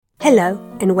Hello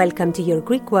and welcome to Your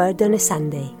Greek Word on a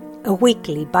Sunday, a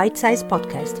weekly bite-sized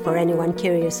podcast for anyone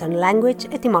curious on language,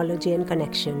 etymology and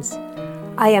connections.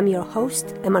 I am your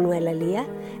host, Emanuela Lia,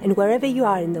 and wherever you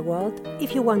are in the world,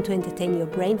 if you want to entertain your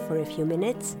brain for a few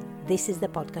minutes, this is the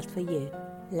podcast for you.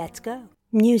 Let's go.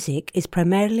 Music is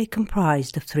primarily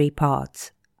comprised of three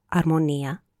parts: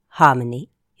 armonia, harmony,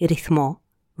 rhythmo,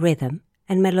 rhythm,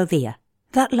 and melodia.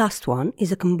 That last one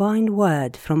is a combined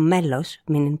word from melos,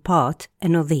 meaning part,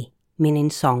 and odi,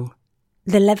 meaning song.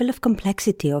 The level of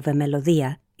complexity of a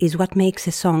melodia is what makes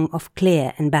a song of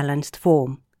clear and balanced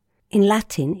form. In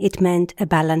Latin, it meant a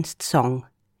balanced song.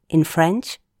 In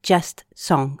French, just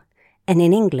song. And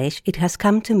in English, it has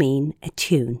come to mean a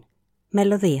tune.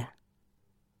 Melodia.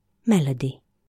 Melody.